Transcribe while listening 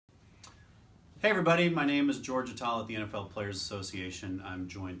Hey everybody, my name is George Attal at the NFL Players Association. I'm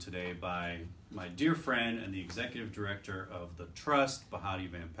joined today by my dear friend and the executive director of the Trust, Bahati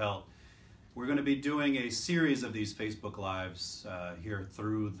Van Pelt. We're going to be doing a series of these Facebook Lives here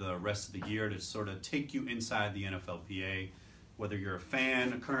through the rest of the year to sort of take you inside the NFLPA, whether you're a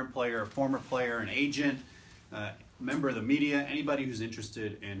fan, a current player, a former player, an agent, member of the media, anybody who's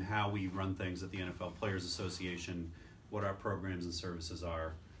interested in how we run things at the NFL Players Association, what our programs and services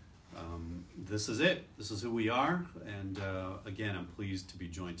are. This is it. This is who we are. And again, I'm pleased to be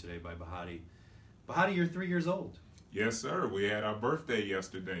joined today by Bahati. Bahati, you're 3 years old. Yes, sir. We had our birthday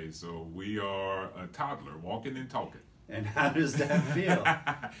yesterday, so we are a toddler, walking and talking. And how does that feel?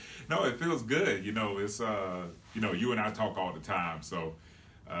 No, it feels good. You know, it's you and I talk all the time, so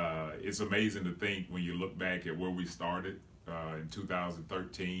it's amazing to think when you look back at where we started in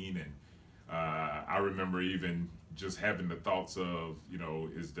 2013, and I remember even just having the thoughts of,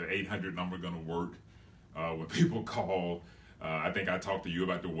 is the 800 number going to work when people call? I think I talked to you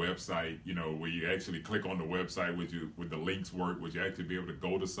about the website, where you actually click on the website, would the links work? Would you actually be able to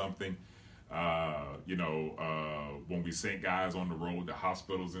go to something? When we sent guys on the road to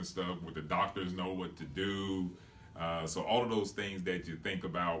hospitals and stuff, would the doctors know what to do? So all of those things that you think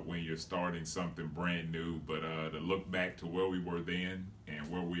about when you're starting something brand new, but to look back to where we were then and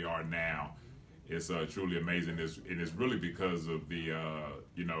where we are now, it's truly amazing. And it's really because of the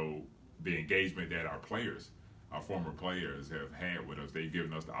engagement that our former players have had with us. They've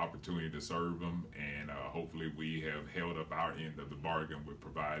given us the opportunity to serve them, and hopefully we have held up our end of the bargain with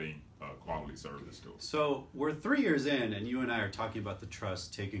providing quality service to them. So we're 3 years in, and you and I are talking about the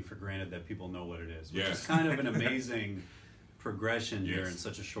Trust, taking for granted that people know what it is, which is kind of an amazing progression here in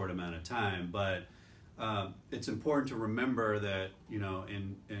such a short amount of time. But it's important to remember that,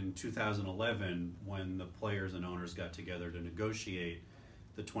 in 2011, when the players and owners got together to negotiate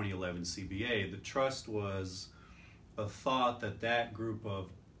the 2011 CBA, the Trust was a thought that group of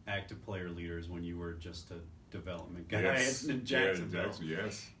active player leaders, when you were just a development guy in Jacksonville,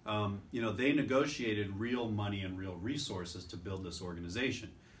 they negotiated real money and real resources to build this organization.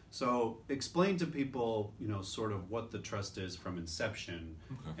 So explain to people, sort of what the Trust is from inception,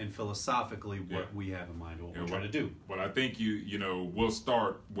 and philosophically what we have in mind, what we're trying to do. Well, I think we'll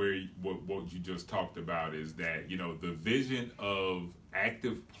start where what you just talked about is that, the vision of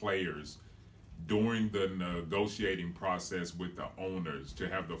active players during the negotiating process with the owners to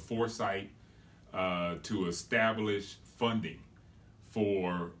have the foresight to establish funding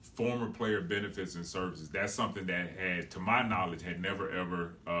for former player benefits and services. That's something that had, to my knowledge, had never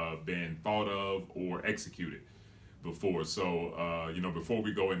ever been thought of or executed before. So, before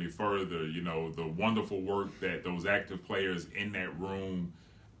we go any further, the wonderful work that those active players in that room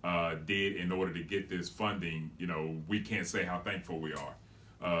did in order to get this funding, we can't say how thankful we are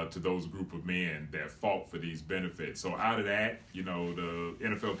to those group of men that fought for these benefits. So out of that, the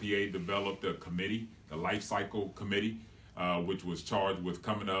NFLPA developed a committee, the Life Cycle Committee, which was charged with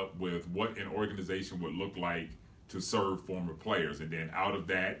coming up with what an organization would look like to serve former players. And then out of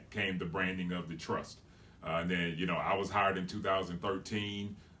that came the branding of the Trust. And then, I was hired in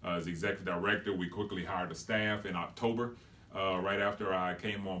 2013 as executive director. We quickly hired a staff in October, right after I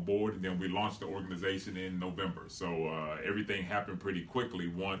came on board, and then we launched the organization in November. So everything happened pretty quickly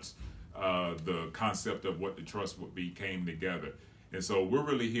once the concept of what the Trust would be came together. And so we're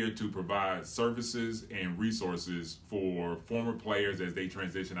really here to provide services and resources for former players as they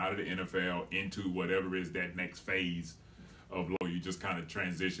transition out of the NFL into whatever is that next phase of life. You just kind of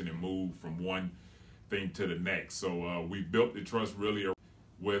transition and move from one thing to the next. So we built the Trust really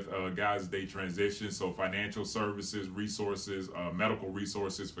with guys as they transition. So financial services, resources, medical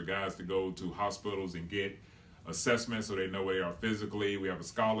resources for guys to go to hospitals and get assessments so they know where they are physically. We have a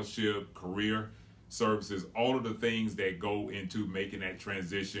scholarship, career services, all of the things that go into making that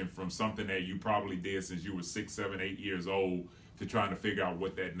transition from something that you probably did since you were 6, 7, 8 years old to trying to figure out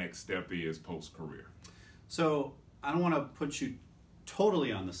what that next step is post-career. So I don't want to put you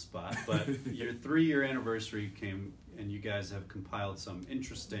totally on the spot, but your 3-year anniversary came, and you guys have compiled some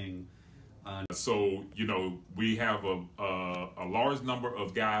interesting So, we have a large number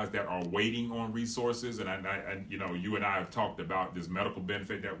of guys that are waiting on resources. And, you and I have talked about this medical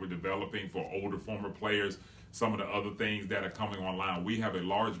benefit that we're developing for older former players, some of the other things that are coming online. We have a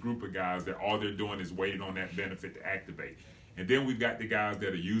large group of guys that all they're doing is waiting on that benefit to activate. And then we've got the guys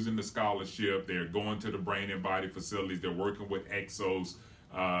that are using the scholarship. They're going to the brain and body facilities. They're working with Exos.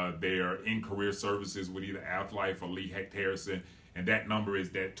 They're in career services with either AthLife or Lee Hecht Harrison. And that number is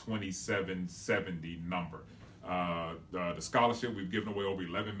that 2770 number. The scholarship, we've given away over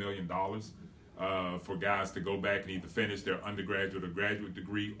 $11 million for guys to go back and either finish their undergraduate or graduate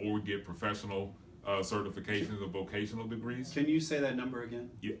degree or get professional certifications or vocational degrees. Can you say that number again?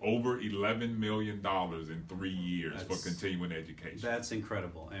 Over $11 million in 3 years for continuing education. That's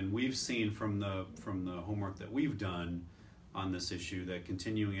incredible. And we've seen from the homework that we've done on this issue that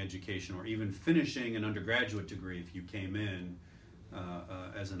continuing education or even finishing an undergraduate degree if you came in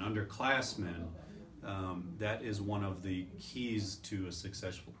as an underclassman, that is one of the keys to a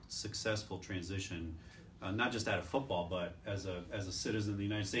successful transition, not just out of football, but as a citizen of the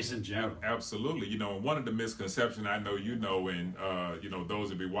United States in general. Absolutely. You know, one of the misconceptions I know you know, and you know, those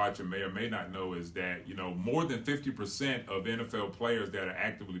that be watching may or may not know, is that, you know, more than 50% of NFL players that are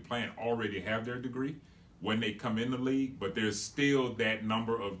actively playing already have their degree when they come in the league, but there's still that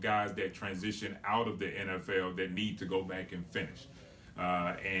number of guys that transition out of the NFL that need to go back and finish.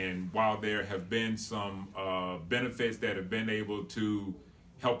 And while there have been some benefits that have been able to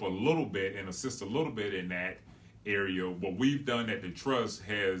help a little bit and assist a little bit in that area, what we've done at the Trust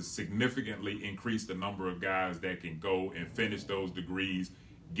has significantly increased the number of guys that can go and finish those degrees,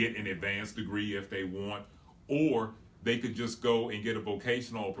 get an advanced degree if they want, or they could just go and get a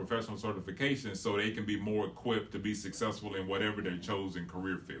vocational or professional certification so they can be more equipped to be successful in whatever their chosen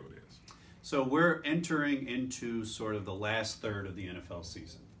career field is. So we're entering into sort of the last third of the NFL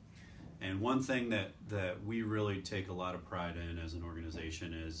season. And one thing that we really take a lot of pride in as an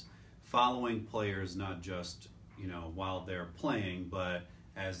organization is following players, not just, you know, while they're playing, but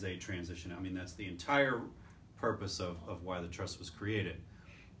as they transition. I mean, that's the entire purpose of why the Trust was created.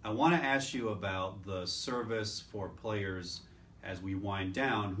 I want to ask you about the service for players as we wind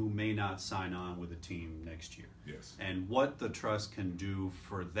down who may not sign on with a team next year. Yes. And what the Trust can do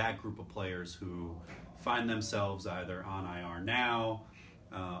for that group of players who find themselves either on IR now,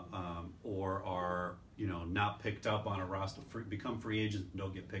 or are, you know, not picked up on a roster, become free agents and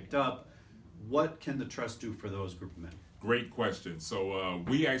don't get picked up. What can the Trust do for those group of men? Great question. So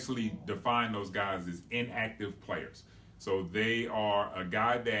we actually define those guys as inactive players. So they are a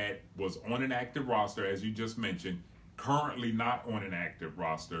guy that was on an active roster, as you just mentioned, currently not on an active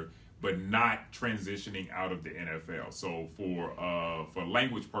roster, but not transitioning out of the NFL. So for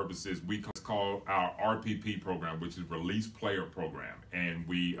language purposes, we call our RPP program, which is Release Player Program. And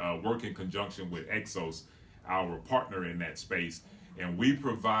we work in conjunction with Exos, our partner in that space. And we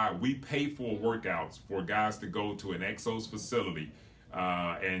pay for workouts for guys to go to an Exos facility.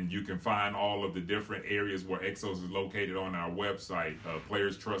 And you can find all of the different areas where Exos is located on our website,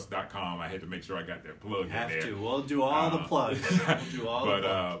 playerstrust.com. I had to make sure I got that plug in there. Have to. We'll do all the plugs. We'll do all the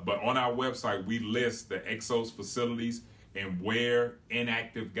plugs. But on our website, we list the Exos facilities and where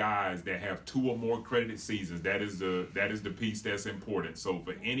inactive guys that have 2 or more credited seasons. That is the piece that's important. So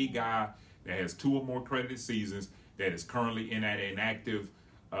for any guy that has 2 or more credited seasons that is currently in that inactive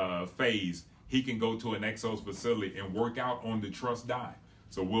phase, he can go to an Exos facility and work out on the Trust dime.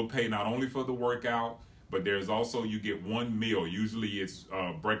 So we'll pay not only for the workout, but there's also, you get 1 meal. Usually it's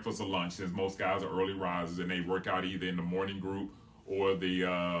breakfast or lunch, since most guys are early risers and they work out either in the morning group or the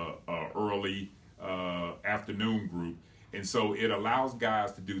early afternoon group. And so it allows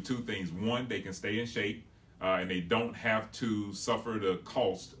guys to do 2 things. One, they can stay in shape and they don't have to suffer the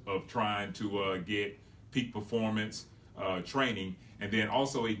cost of trying to get peak performance training. And then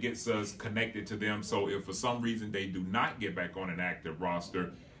also it gets us connected to them. So if for some reason they do not get back on an active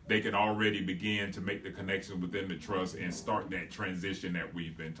roster, they can already begin to make the connection within the Trust and start that transition that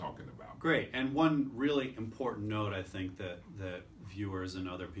we've been talking about. Great. And one really important note, I think, that viewers and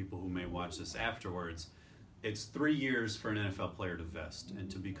other people who may watch this afterwards, it's 3 years for an NFL player to vest and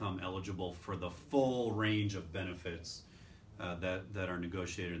to become eligible for the full range of benefits that are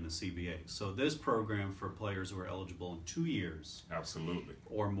negotiated in the CBA. So this program for players who are eligible in 2 years, absolutely,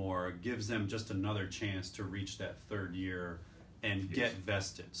 or more, gives them just another chance to reach that 3rd year and get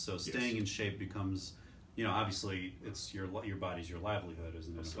vested. So staying in shape becomes, you know, obviously it's your body's your livelihood as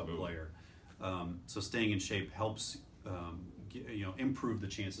an NFL player. So staying in shape helps, you know, improve the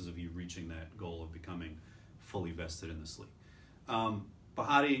chances of you reaching that goal of becoming fully vested in this league.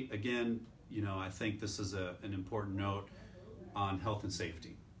 Bahati, again, you know, I think this is an important note on health and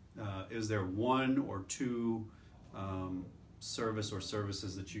safety. Is there 1 or 2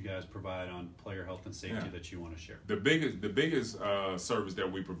 services that you guys provide on player health and safety that you want to share? The biggest service that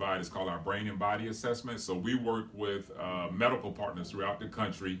we provide is called our brain and body assessment. So we work with medical partners throughout the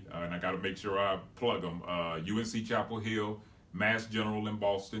country, and I got to make sure I plug them. UNC Chapel Hill, Mass General in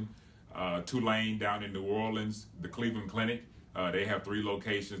Boston, Tulane down in New Orleans, the Cleveland Clinic. They have 3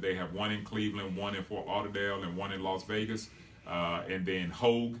 locations. They have 1 in Cleveland, 1 in Fort Lauderdale, and 1 in Las Vegas. And then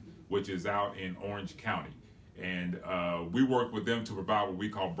Hogue, which is out in Orange County. And we work with them to provide what we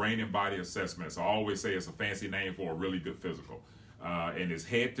call brain and body assessments. I always say it's a fancy name for a really good physical. And it's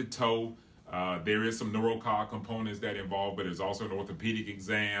head to toe. There is some neurocog components that involve, but there's also an orthopedic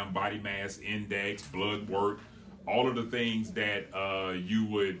exam, body mass index, blood work, all of the things that you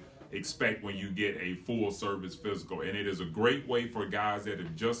would expect when you get a full service physical. And it is a great way for guys that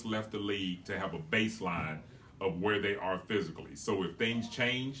have just left the league to have a baseline of where they are physically. So if things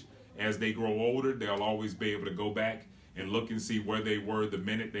change as they grow older, they'll always be able to go back and look and see where they were the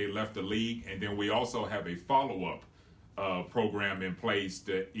minute they left the league. And then we also have a follow-up program in place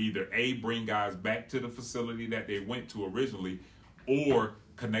to either bring guys back to the facility that they went to originally, or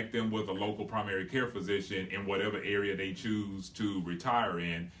connect them with a local primary care physician in whatever area they choose to retire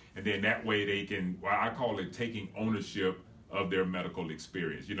in. And then that way they can, well, I call it taking ownership of their medical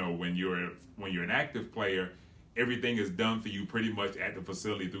experience. You know, when you're an active player, everything is done for you pretty much at the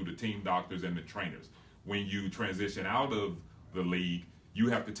facility through the team doctors and the trainers. When you transition out of the league, you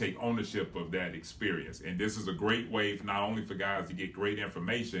have to take ownership of that experience. And this is a great way for not only for guys to get great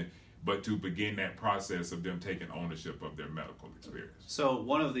information, but to begin that process of them taking ownership of their medical experience. So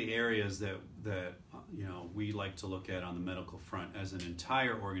one of the areas that you know, we like to look at on the medical front as an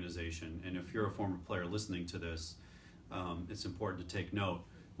entire organization, and if you're a former player listening to this, it's important to take note.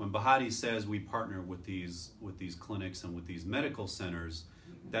 When Bahati says we partner with these clinics and with these medical centers,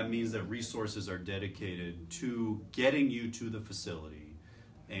 that means that resources are dedicated to getting you to the facility,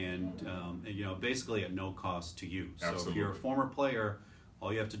 and you know, basically at no cost to you. Absolutely. So if you're a former player,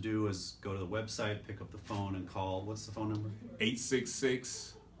 all you have to do is go to the website, pick up the phone, and call. What's the phone number?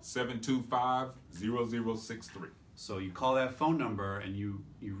 866-725-0063. So you call that phone number and you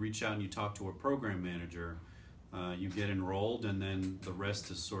reach out and you talk to a program manager. You get enrolled, and then the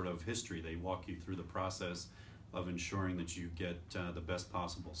rest is sort of history. They walk you through the process of ensuring that you get the best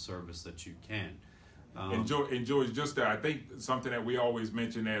possible service that you can. And George, just I think something that we always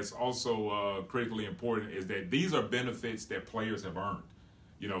mention as also critically important is that these are benefits that players have earned.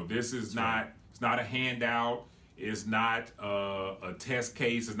 You know, this is it's not a handout. It's not a test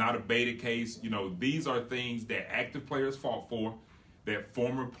case. It's not a beta case. You know, these are things that active players fought for, that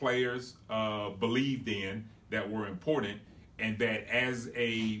former players believed in, that were important, and that as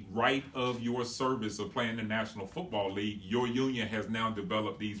a right of your service of playing the National Football League, your union has now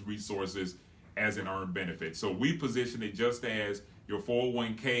developed these resources as an earned benefit. So we position it just as your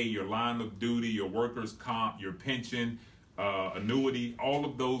 401k, your line of duty, your workers' comp, your pension, annuity, all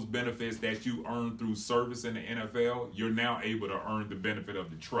of those benefits that you earn through service in the NFL, you're now able to earn the benefit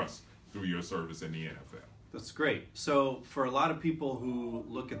of the trust through your service in the NFL. That's great. So for a lot of people who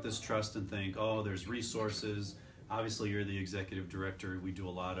look at this trust and think, oh, there's resources, obviously you're the executive director, we do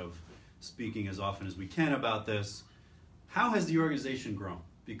a lot of speaking as often as we can about this. How has the organization grown?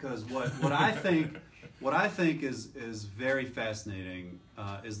 Because what I think is very fascinating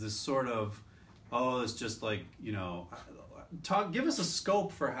is this sort of, oh, it's just like, you know, give us a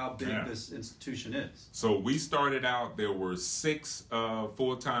scope for how big this institution is. So we started out, there were 6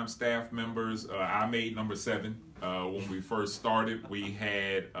 full-time staff members. I made number 7 when we first started. We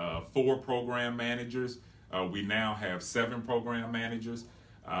had 4 program managers. We now have 7 program managers.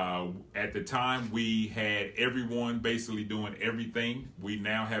 At the time, we had everyone basically doing everything. We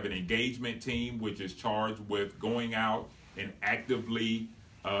now have an engagement team, which is charged with going out and actively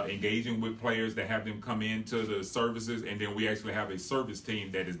engaging with players that have them come into the services. And then we actually have a service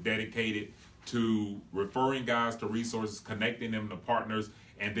team that is dedicated to referring guys to resources, connecting them to partners,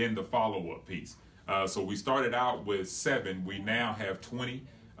 and then the follow-up piece. So we started out with 7. We now have 20.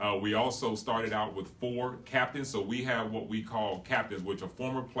 We also started out with 4 captains. So we have what we call captains, which are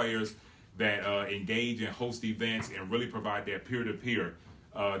former players that engage and host events and really provide that peer-to-peer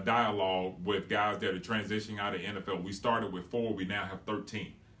dialogue with guys that are transitioning out of NFL. We started with 4. We now have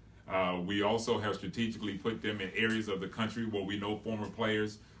 13. We also have strategically put them in areas of the country where we know former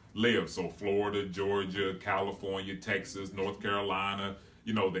players live. So Florida, Georgia, California, Texas, North Carolina,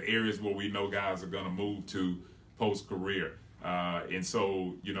 you know, the areas where we know guys are going to move to post-career. And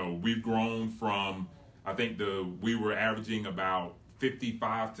so, you know, we've grown from, I think we were averaging about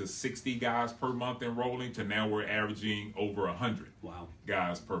 55 to 60 guys per month enrolling to now we're averaging over 100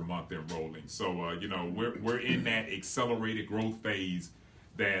 guys per month enrolling. So, you know, we're in that accelerated growth phase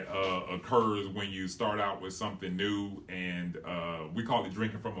that occurs when you start out with something new, and we call it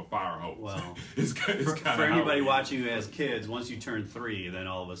drinking from a fire hose. Well, it's for anybody watching who has kids, once you turn 3, then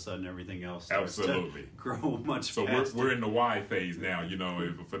all of a sudden everything else starts to grow much faster. So we're in the why phase now. You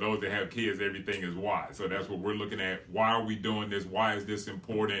know, for those that have kids, everything is why. So that's what we're looking at. Why are we doing this? Why is this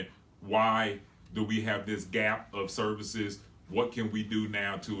important? Why do we have this gap of services? what can we do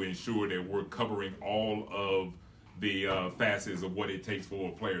now to ensure that we're covering all of the facets of what it takes for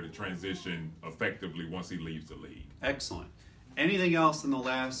a player to transition effectively once he leaves the league. Excellent. Anything else in the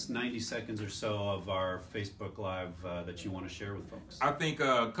last 90 seconds or so of our Facebook Live that you want to share with folks? I think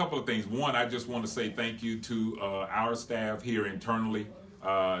a couple of things. One, I just want to say thank you to our staff here internally,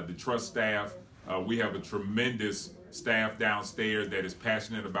 the trust staff. We have a tremendous staff downstairs that is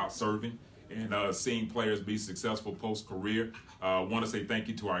passionate about serving and seeing players be successful post-career. I want to say thank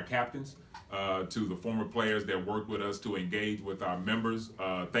you to our captains, to the former players that work with us to engage with our members.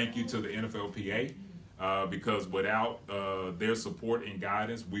 Thank you to the NFLPA. Because without their support and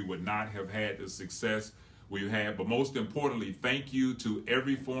guidance, we would not have had the success we've had. But most importantly, thank you to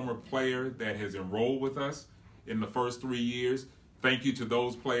every former player that has enrolled with us in the first 3 years. Thank you to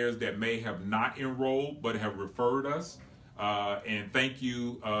those players that may have not enrolled but have referred us. And thank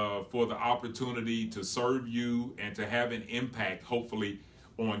you for the opportunity to serve you and to have an impact, hopefully,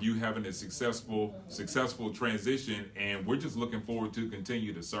 on you having a successful transition. And we're just looking forward to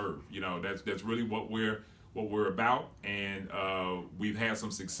continue to serve. You know, that's really what we're about. And we've had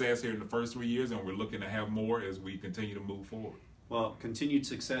some success here in the first 3 years, and we're looking to have more as we continue to move forward. Well, continued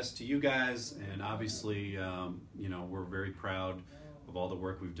success to you guys, and obviously, you know, we're very proud of all the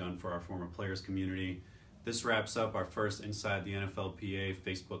work we've done for our former players community. This wraps up our first Inside the NFLPA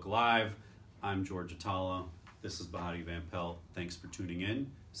Facebook Live. I'm George Atala. This is Bahati Van Pelt. Thanks for tuning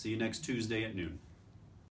in. See you next Tuesday at noon.